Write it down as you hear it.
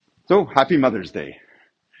So happy Mother's Day.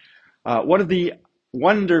 One of the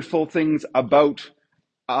wonderful things about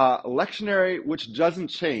lectionary, which doesn't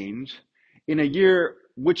change, in a year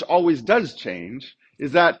which always does change,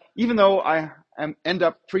 is that even though end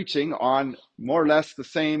up preaching on more or less the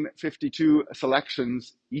same 52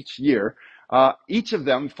 selections each year, each of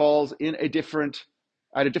them falls in at a different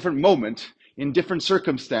moment in different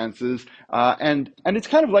circumstances, and it's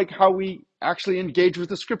kind of like how we actually engage with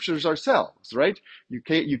the scriptures ourselves, right?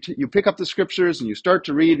 You pick up the scriptures and you start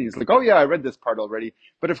to read, and it's like, oh yeah, I read this part already.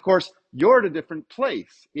 But of course, you're at a different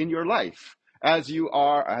place in your life as you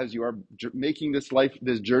are making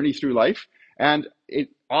this journey through life, and it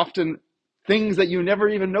often things that you never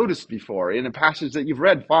even noticed before in a passage that you've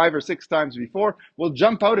read 5 or 6 times before will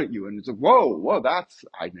jump out at you, and it's like, whoa,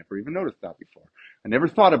 I never even noticed that before. I never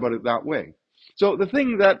thought about it that way. So the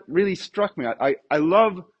thing that really struck me, I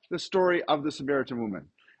love the story of the Samaritan woman.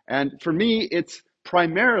 And for me, it's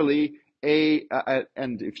primarily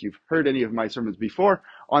and if you've heard any of my sermons before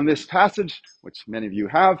on this passage, which many of you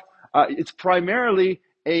have, it's primarily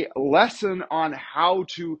a lesson on how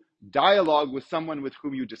to dialogue with someone with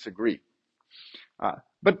whom you disagree.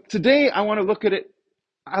 But today I want to look at it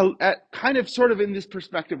at kind of sort of in this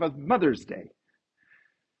perspective of Mother's Day.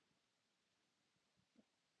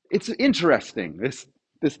 It's interesting, this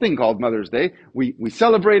thing called Mother's Day. We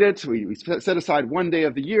celebrate it. We set aside one day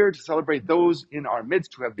of the year to celebrate those in our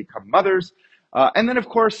midst who have become mothers. And then, of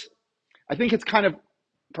course, I think it's kind of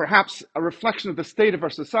perhaps a reflection of the state of our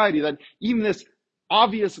society that even this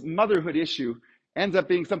obvious motherhood issue ends up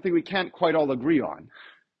being something we can't quite all agree on.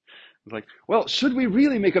 It's like, well, should we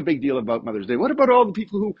really make a big deal about Mother's Day? What about all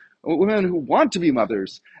the women who want to be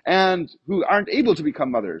mothers and who aren't able to become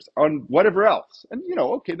mothers on whatever else? And,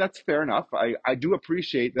 okay, that's fair enough. I do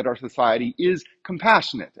appreciate that our society is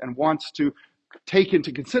compassionate and wants to take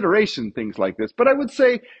into consideration things like this. But I would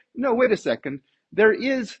say, no, wait a second. There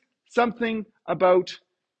is something about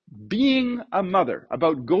being a mother,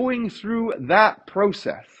 about going through that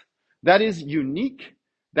process that is unique,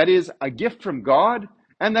 that is a gift from God,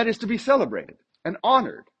 and that is to be celebrated and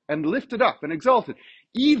honored and lifted up and exalted,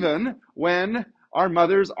 even when our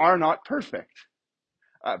mothers are not perfect.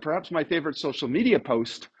 Perhaps my favorite social media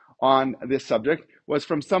post on this subject was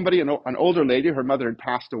from somebody, an older lady. Her mother had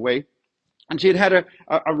passed away, and she had a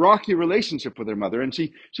rocky relationship with her mother. And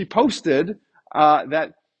she posted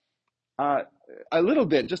that a little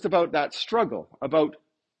bit just about that struggle, about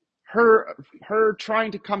her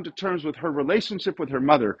trying to come to terms with her relationship with her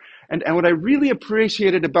mother. And what I really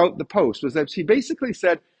appreciated about the post was that she basically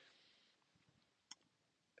said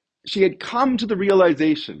she had come to the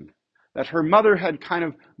realization that her mother had kind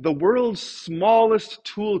of the world's smallest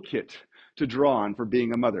toolkit to draw on for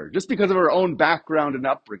being a mother, just because of her own background and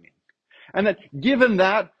upbringing. And that given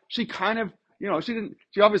that, she kind of,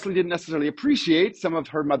 she obviously didn't necessarily appreciate some of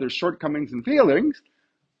her mother's shortcomings and failings,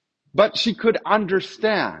 but she could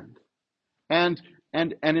understand. And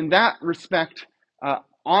in that respect,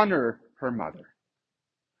 honor her mother.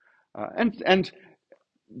 And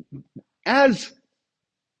as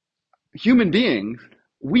human beings,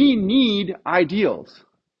 we need ideals.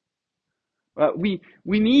 We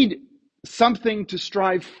need something to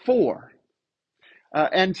strive for,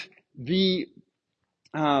 and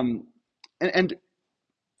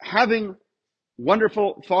having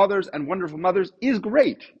wonderful fathers and wonderful mothers is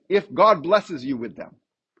great if God blesses you with them.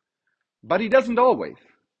 But he doesn't always.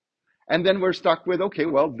 And then we're stuck with, okay,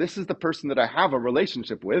 well, this is the person that I have a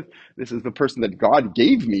relationship with. This is the person that God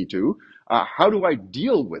gave me to. How do I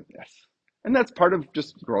deal with this? And that's part of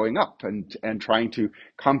just growing up and trying to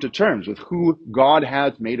come to terms with who God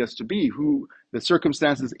has made us to be, who the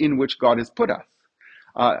circumstances in which God has put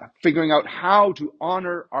us. Figuring out how to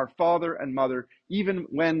honor our father and mother, even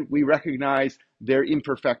when we recognize their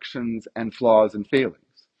imperfections and flaws and failings.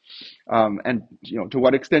 And to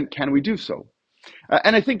what extent can we do so?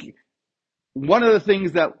 And I think one of the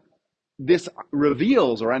things that this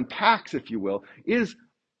reveals or unpacks, if you will, is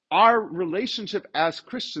our relationship as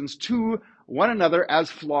Christians to one another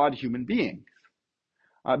as flawed human beings.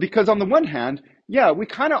 Because on the one hand, we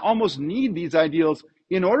kind of almost need these ideals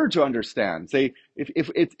in order to understand. Say,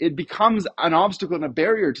 if it becomes an obstacle and a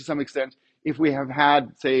barrier to some extent, if we have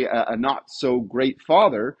had, say, a not so great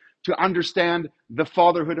father, to understand the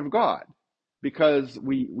fatherhood of God, because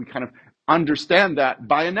we kind of understand that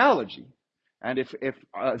by analogy. And if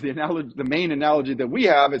the main analogy that we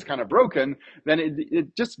have is kind of broken, then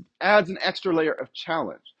it just adds an extra layer of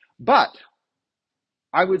challenge. But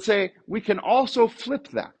I would say we can also flip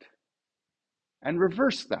that and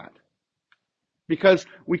reverse that, because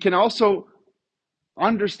we can also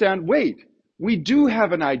understand, wait, we do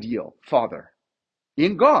have an ideal father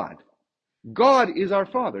in God. God is our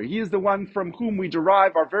Father. He is the one from whom we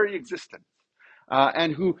derive our very existence,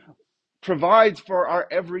 and who provides for our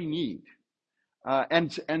every need.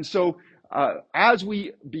 And so as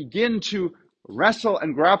we begin to wrestle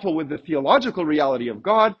and grapple with the theological reality of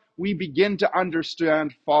God, we begin to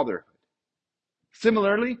understand fatherhood.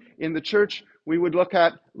 Similarly, in the church, we would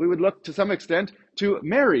look to some extent to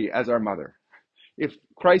Mary as our mother. If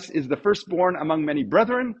Christ is the firstborn among many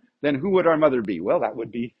brethren, then who would our mother be? Well, that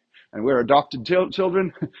would be, and we're adopted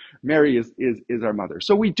children, Mary is our mother.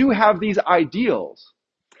 So we do have these ideals.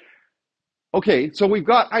 Okay, so we've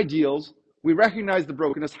got ideals. We recognize the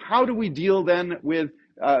brokenness. How do we deal then with,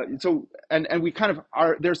 and we kind of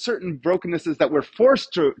are, there's certain brokennesses that we're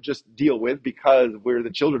forced to just deal with because we're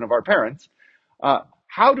the children of our parents.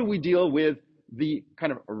 How do we deal with the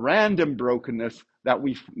kind of random brokenness that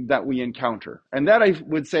we encounter? And that, I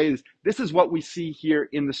would say, is this is what we see here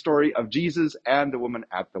in the story of Jesus and the woman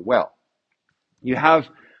at the well. You have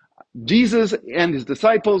Jesus and his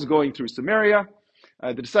disciples going through Samaria.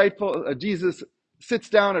 Jesus sits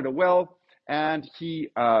down at a well, and he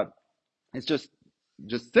is just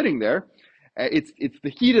sitting there. It's the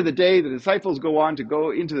heat of the day. The disciples go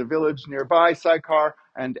into the village nearby, Sychar,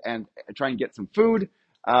 and try and get some food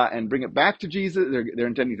and bring it back to Jesus. They're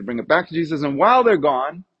intending to bring it back to Jesus. And while they're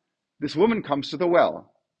gone, this woman comes to the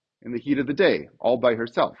well in the heat of the day, all by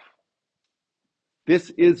herself. This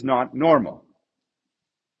is not normal.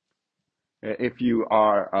 If you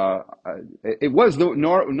are, it was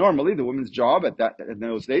normally the woman's job in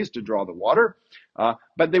those days to draw the water,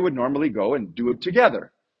 but they would normally go and do it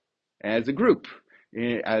together as a group,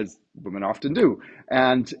 as women often do,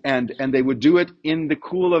 and they would do it in the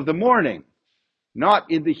cool of the morning, not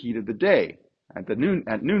in the heat of the day at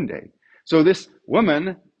noonday. So this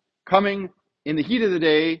woman coming in the heat of the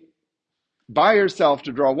day by herself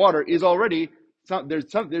to draw water is already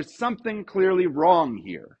there's something clearly wrong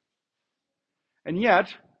here. And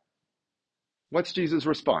yet, what's Jesus'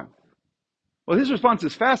 response? Well, his response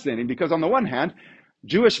is fascinating because on the one hand,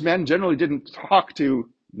 Jewish men generally didn't talk to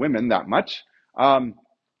women that much. And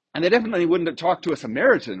they definitely wouldn't have talked to a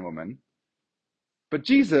Samaritan woman. But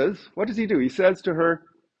Jesus, what does he do? He says to her,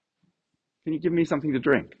 "Can you give me something to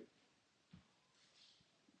drink?"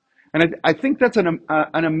 And I think that's an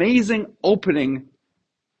amazing opening,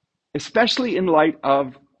 especially in light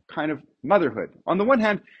of kind of motherhood. On the one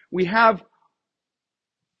hand, we have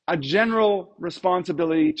a general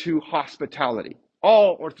responsibility to hospitality.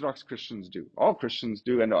 All Orthodox Christians do. All Christians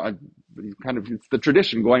do, and it's the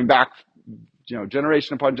tradition going back,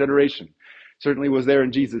 generation upon generation. Certainly was there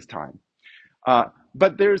in Jesus' time.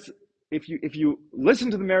 But if you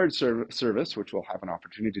listen to the marriage service, which we'll have an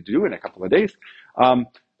opportunity to do in a couple of days,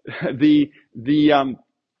 the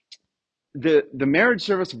marriage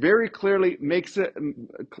service very clearly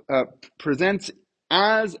presents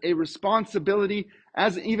as a responsibility,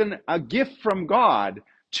 as even a gift from God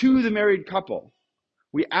to the married couple.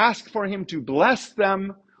 We ask for him to bless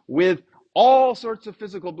them with all sorts of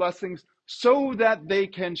physical blessings so that they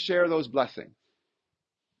can share those blessings.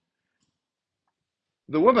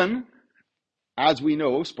 The woman, as we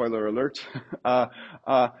know, spoiler alert,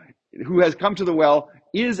 who has come to the well,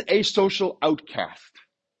 is a social outcast.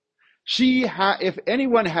 If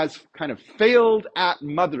anyone has kind of failed at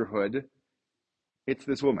motherhood, it's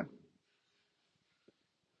this woman.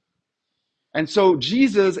 And so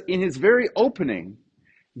Jesus, in his very opening,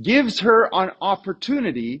 gives her an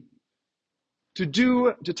opportunity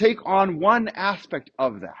to take on one aspect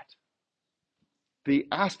of that, the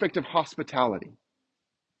aspect of hospitality,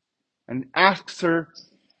 and asks her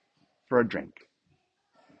for a drink.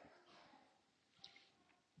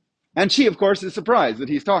 And she, of course, is surprised that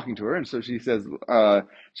he's talking to her, and so she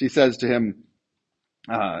says to him,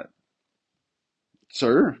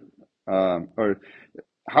 "Sir, or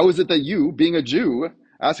how is it that you, being a Jew,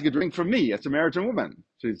 ask a drink from me, a Samaritan woman?"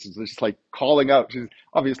 She's just like calling out. She's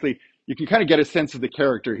obviously, you can kind of get a sense of the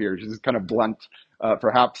character here. She's kind of blunt,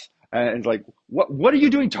 perhaps, and it's like, what are you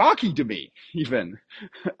doing talking to me, even?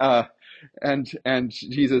 And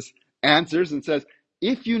Jesus answers and says,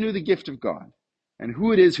 "If you knew the gift of God, and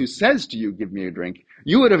who it is who says to you, 'Give me a drink,'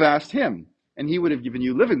 you would have asked him, and he would have given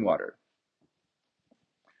you living water."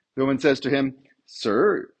 The woman says to him,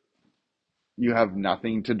 "Sir, you have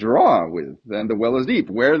nothing to draw with, and the well is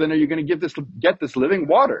deep. Where then are you going to get this living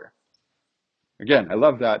water?" Again, I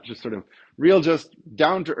love that, just sort of real, just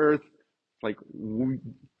down to earth, like,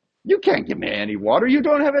 you can't give me any water. You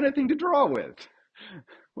don't have anything to draw with.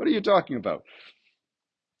 What are you talking about?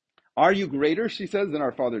 "Are you greater," she says, "than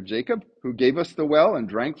our father Jacob, who gave us the well and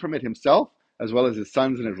drank from it himself, as well as his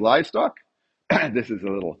sons and his livestock?" this is a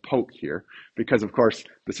little poke here, because of course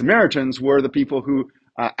the Samaritans were the people who,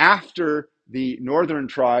 after the northern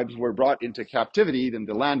tribes were brought into captivity, then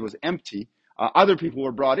the land was empty. Other people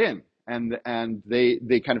were brought in, and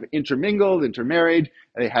they kind of intermingled, intermarried.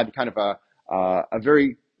 They had kind of a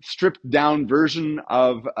very stripped down version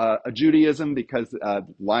of a Judaism, because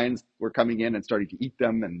lions were coming in and starting to eat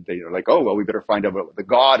them, and they were like, oh well, we better find out about the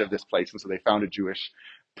God of this place, and so they founded Jewish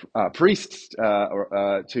priests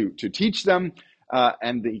to teach them,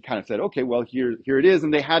 and he kind of said, okay, well here it is,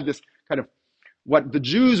 and they had this kind of what the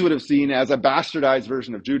Jews would have seen as a bastardized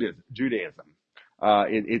version of Judaism.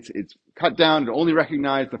 It's cut down to only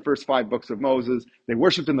recognize the first 5 books of Moses. They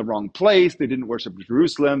worshipped in the wrong place. They didn't worship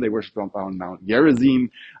Jerusalem. They worshipped on Mount Gerizim.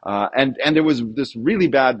 And there was this really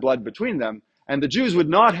bad blood between them. And the Jews would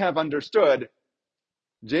not have understood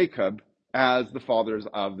Jacob as the fathers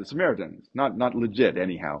of the Samaritans. Not legit,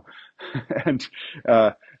 anyhow. And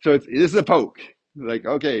so this is a poke. Like,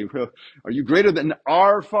 okay, well, are you greater than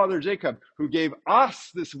our father Jacob, who gave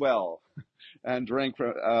us this well and drank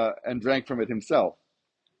from it himself?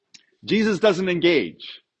 Jesus doesn't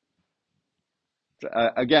engage.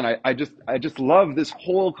 Again, I just love this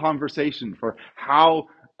whole conversation for how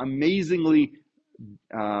amazingly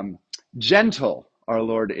gentle our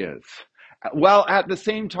Lord is, while at the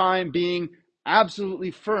same time being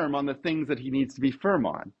absolutely firm on the things that he needs to be firm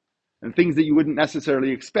on, and things that you wouldn't necessarily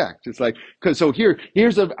expect. It's like, so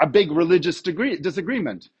here's a big religious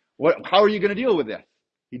disagreement. How are you going to deal with this?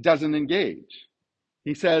 He doesn't engage.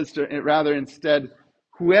 He says rather instead,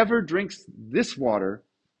 whoever drinks this water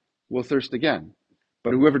will thirst again,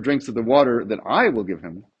 but whoever drinks of the water that I will give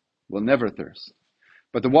him will never thirst.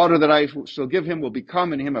 But the water that I shall give him will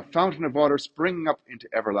become in him a fountain of water springing up into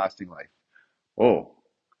everlasting life. Oh,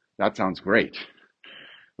 that sounds great.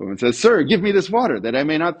 The woman says, sir, give me this water that I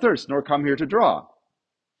may not thirst, nor come here to draw.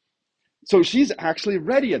 So she's actually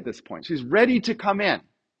ready at this point. She's ready to come in.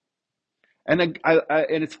 And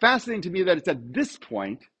it's fascinating to me that it's at this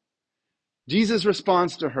point, Jesus'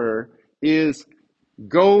 response to her is,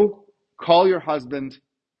 go call your husband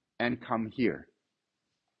and come here.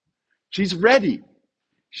 She's ready.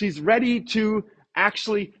 She's ready to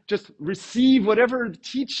actually just receive whatever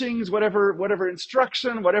teachings, whatever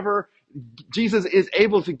instruction, whatever Jesus is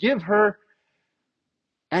able to give her.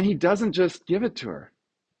 And he doesn't just give it to her.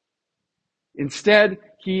 Instead,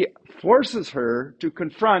 he forces her to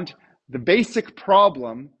confront the basic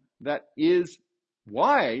problem that is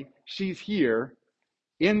why she's here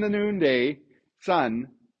in the noonday sun,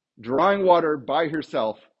 drawing water by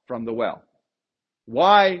herself from the well.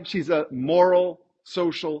 Why she's a moral,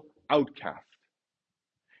 social outcast.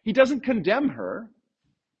 He doesn't condemn her.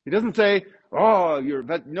 He doesn't say, oh,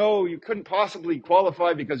 no, you couldn't possibly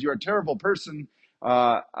qualify because you're a terrible person.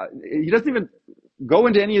 He doesn't even go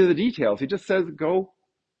into any of the details. He just says, go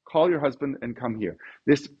call your husband and come here.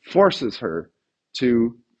 This forces her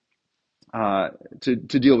to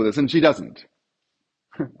deal with this, and she doesn't.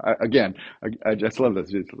 I just love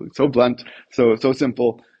this. It's so blunt, so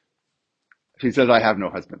simple. She says, I have no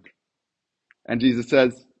husband. And Jesus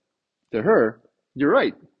says to her, you're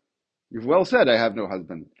right. You've well said, I have no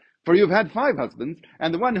husband. For you've had 5 husbands,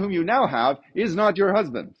 and the one whom you now have is not your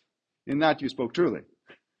husband. In that you spoke truly.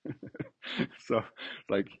 So,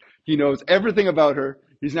 like, he knows everything about her.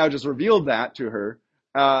 He's now just revealed that to her.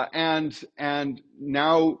 And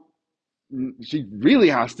now she really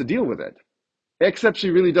has to deal with it. Except she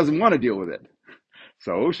really doesn't want to deal with it.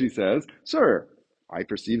 So she says, sir, I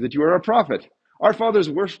perceive that you are a prophet. Our fathers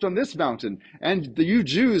worshipped on this mountain, and you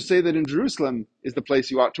Jews say that in Jerusalem is the place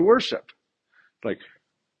you ought to worship. Like,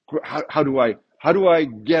 how do I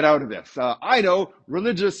get out of this? I know,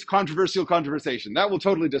 religious, controversial conversation. That will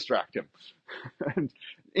totally distract him.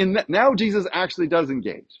 And now Jesus actually does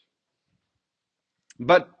engage.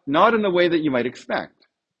 But not in the way that you might expect.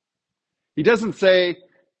 He doesn't say,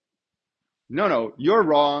 no, you're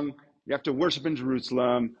wrong. You have to worship in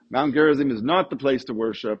Jerusalem. Mount Gerizim is not the place to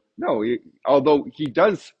worship. No, although he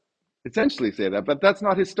does essentially say that, but that's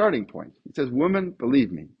not his starting point. He says, woman,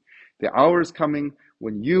 believe me, the hour is coming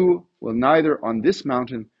when you will neither on this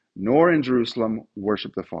mountain nor in Jerusalem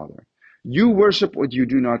worship the Father. You worship what you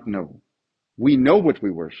do not know. We know what we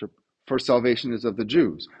worship, for salvation is of the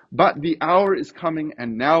Jews. But the hour is coming,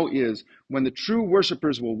 and now is, when the true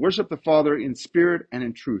worshippers will worship the Father in spirit and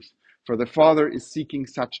in truth. For the Father is seeking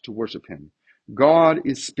such to worship him. God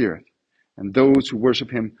is spirit, and those who worship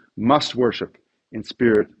him must worship in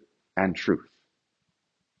spirit and truth.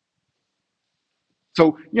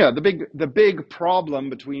 So, yeah, the big problem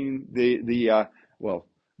between the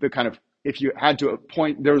kind of, if you had to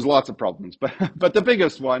point, there was lots of problems, but the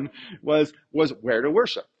biggest one was where to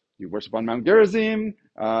worship. You worship on Mount Gerizim,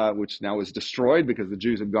 which now is destroyed because the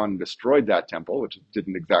Jews had gone and destroyed that temple, which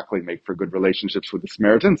didn't exactly make for good relationships with the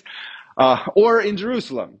Samaritans, or in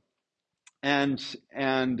Jerusalem. And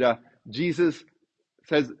Jesus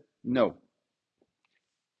says, no,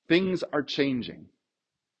 things are changing.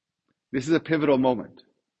 This is a pivotal moment.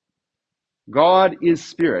 God is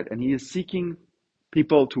spirit, and he is seeking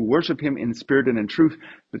people to worship him in spirit and in truth.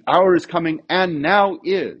 The hour is coming, and now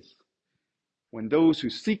is, when those who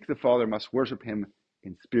seek the Father must worship him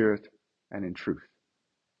in spirit and in truth.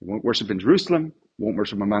 We won't worship in Jerusalem, won't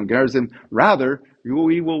worship on Mount Gerizim. Rather,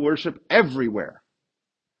 we will worship everywhere.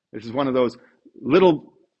 This is one of those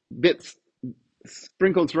little bits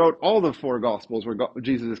sprinkled throughout all the four Gospels where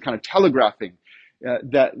Jesus is kind of telegraphing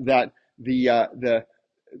that the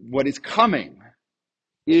what is coming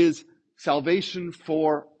is salvation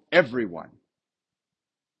for everyone.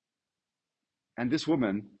 And this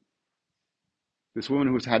woman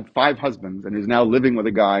who's had 5 husbands and is now living with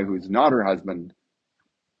a guy who's not her husband,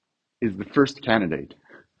 is the first candidate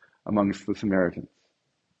amongst the Samaritans.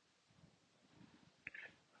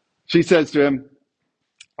 She says to him,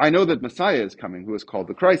 I know that Messiah is coming, who is called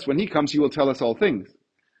the Christ. When he comes, he will tell us all things.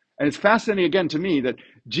 And it's fascinating again to me that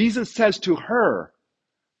Jesus says to her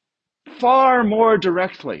far more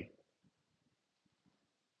directly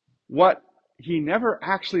what he never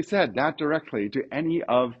actually said that directly to any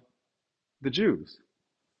of the Jews.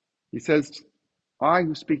 He says, I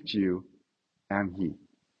who speak to you am he.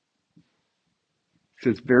 He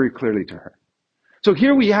says very clearly to her. So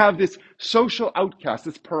here we have this social outcast,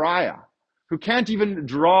 this pariah, who can't even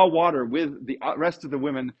draw water with the rest of the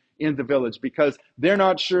women in the village because they're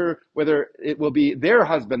not sure whether it will be their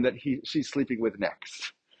husband that she's sleeping with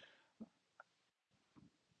next.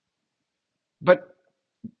 But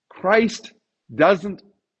Christ doesn't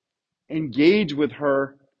engage with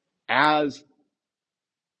her as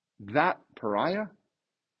that pariah.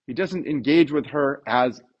 He doesn't engage with her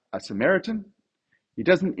as a Samaritan. He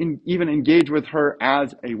doesn't even engage with her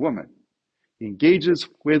as a woman. He engages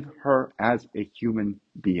with her as a human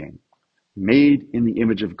being, made in the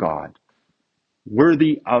image of God,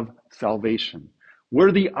 worthy of salvation,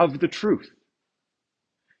 worthy of the truth.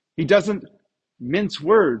 He doesn't mince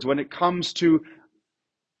words when it comes to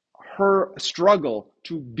her struggle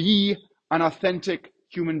to be an authentic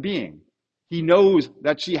human being. He knows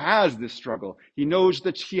that she has this struggle. He knows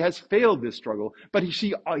that she has failed this struggle. But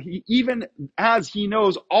he even as he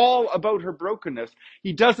knows all about her brokenness,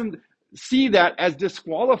 he doesn't see that as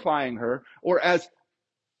disqualifying her or as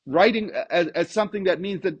writing as something that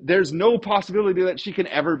means that there's no possibility that she can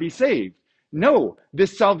ever be saved. No,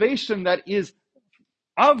 this salvation that is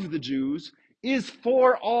of the Jews is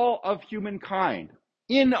for all of humankind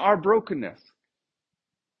in our brokenness,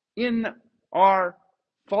 in our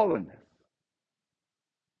fallenness.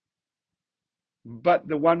 But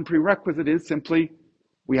the one prerequisite is simply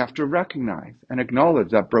we have to recognize and acknowledge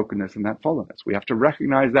that brokenness and that fallenness. We have to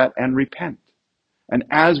recognize that and repent. And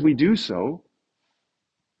as we do so,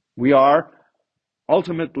 we are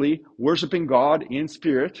ultimately worshiping God in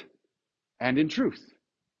spirit and in truth.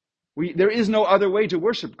 There is no other way to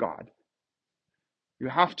worship God.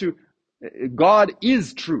 God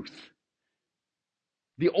is truth.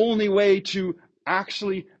 The only way to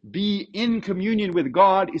actually be in communion with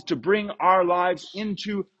God is to bring our lives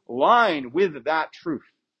into line with that truth.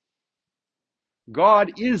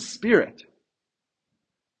 God is spirit.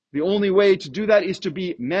 The only way to do that is to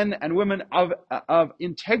be men and women of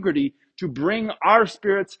integrity, to bring our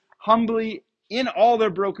spirits humbly in all their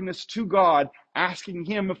brokenness to God, asking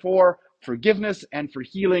him for forgiveness and for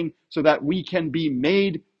healing so that we can be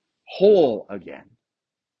made whole again.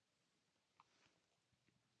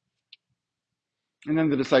 And then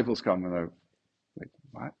the disciples come and they're like,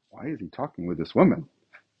 why is he talking with this woman?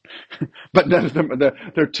 But none of them,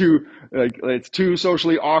 they're too, it's too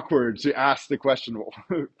socially awkward to ask the question,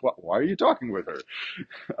 why are you talking with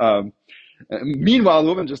her? Meanwhile, the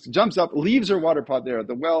woman just jumps up, leaves her water pot there at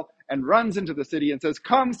the well, and runs into the city and says,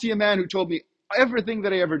 come see a man who told me everything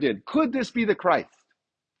that I ever did. Could this be the Christ?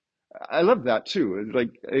 I love that too. It's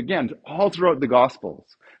like, again, all throughout the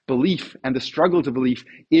Gospels, belief and the struggle to belief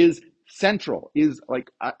is central, is like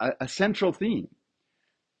a central theme.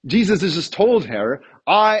 Jesus has just told her,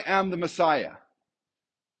 I am the Messiah.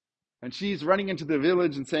 And she's running into the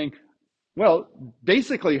village and saying, well,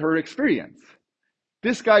 basically her experience.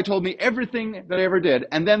 This guy told me everything that I ever did.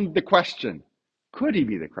 And then the question, could he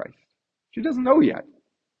be the Christ? She doesn't know yet.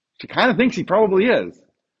 She kind of thinks he probably is,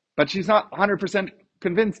 but she's not 100%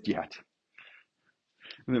 convinced yet.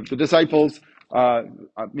 And the disciples,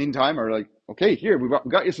 meantime, are like, okay, here, we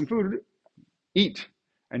got you some food, eat.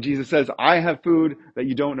 And Jesus says, I have food that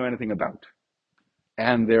you don't know anything about.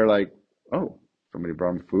 And they're like, oh, somebody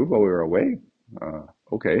brought me food while we were away?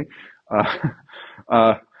 Okay. Uh,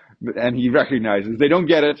 uh, and he recognizes they don't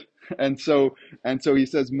get it. And so he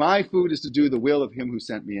says, my food is to do the will of him who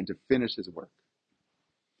sent me and to finish his work.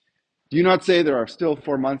 Do you not say there are still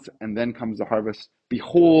 4 months and then comes the harvest?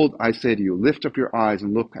 Behold, I say to you, lift up your eyes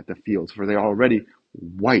and look at the fields, for they are already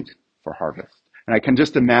white for harvest. And I can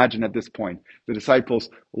just imagine at this point the disciples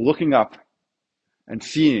looking up and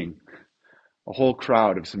seeing a whole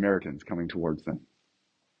crowd of Samaritans coming towards them.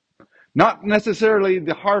 Not necessarily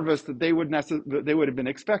the harvest that they would have been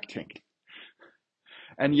expecting.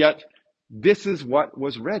 And yet, this is what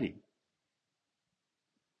was ready.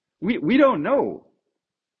 We don't know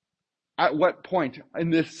at what point in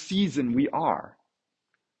this season we are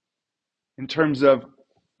in terms of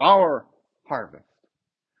our harvest.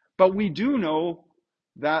 But we do know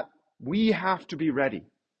that we have to be ready.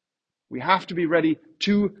 We have to be ready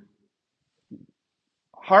to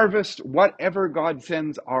harvest whatever God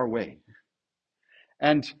sends our way.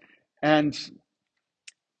 And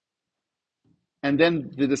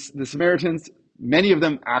then the Samaritans, many of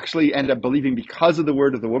them actually end up believing because of the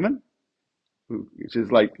word of the woman, which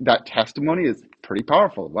is like, that testimony is pretty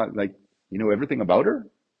powerful. What, like, you know everything about her,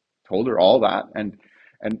 told her all that, and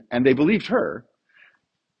they believed her.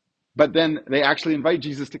 But then they actually invite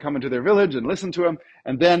Jesus to come into their village and listen to him,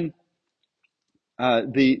 and then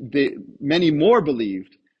the many more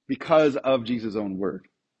believed because of Jesus' own word.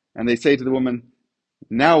 And they say to the woman,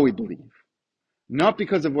 now we believe, not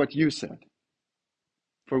because of what you said,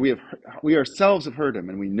 for we ourselves have heard him,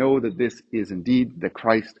 and we know that this is indeed the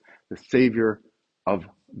Christ, the Savior of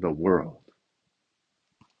the world.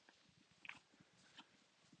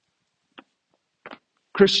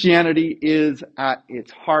 Christianity is at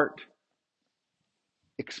its heart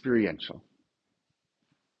experiential.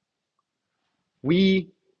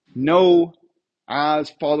 We know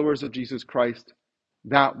as followers of Jesus Christ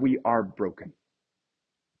that we are broken,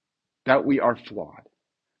 that we are flawed,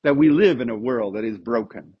 that we live in a world that is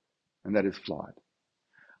broken and that is flawed.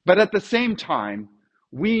 But at the same time,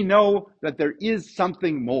 we know that there is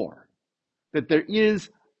something more, that there is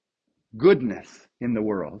goodness in the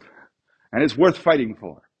world, and it's worth fighting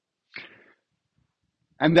for.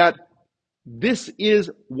 And that this is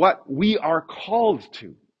what we are called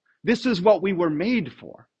to. This is what we were made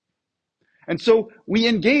for. And so we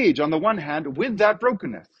engage, on the one hand, with that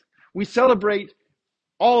brokenness. We celebrate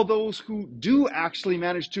all those who do actually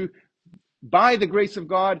manage to, by the grace of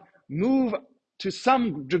God, move to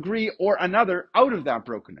some degree or another out of that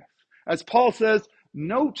brokenness. As Paul says,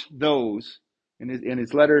 note those, in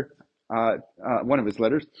his letter, one of his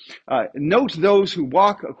letters, note those who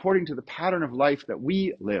walk according to the pattern of life that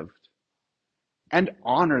we lived, and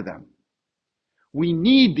honor them. We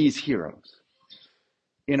need these heroes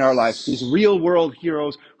in our lives, these real world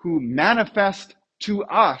heroes who manifest to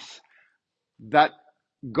us that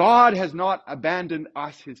God has not abandoned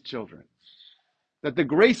us, his children, that the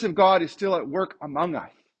grace of God is still at work among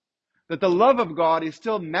us, that the love of God is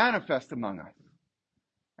still manifest among us.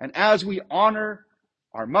 And as we honor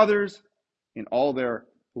our mothers in all their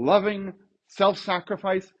loving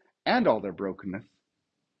self-sacrifice and all their brokenness,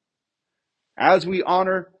 as we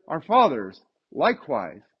honor our fathers,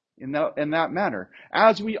 likewise, in that manner,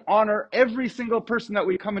 as we honor every single person that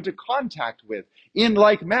we come into contact with in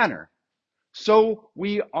like manner, so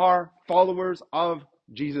we are followers of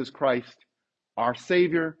Jesus Christ, our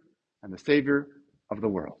Savior and the Savior of the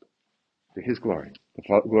world. To his glory,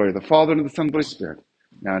 the glory of the Father and of the Son and of the Holy Spirit,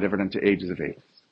 now and ever and unto ages of age.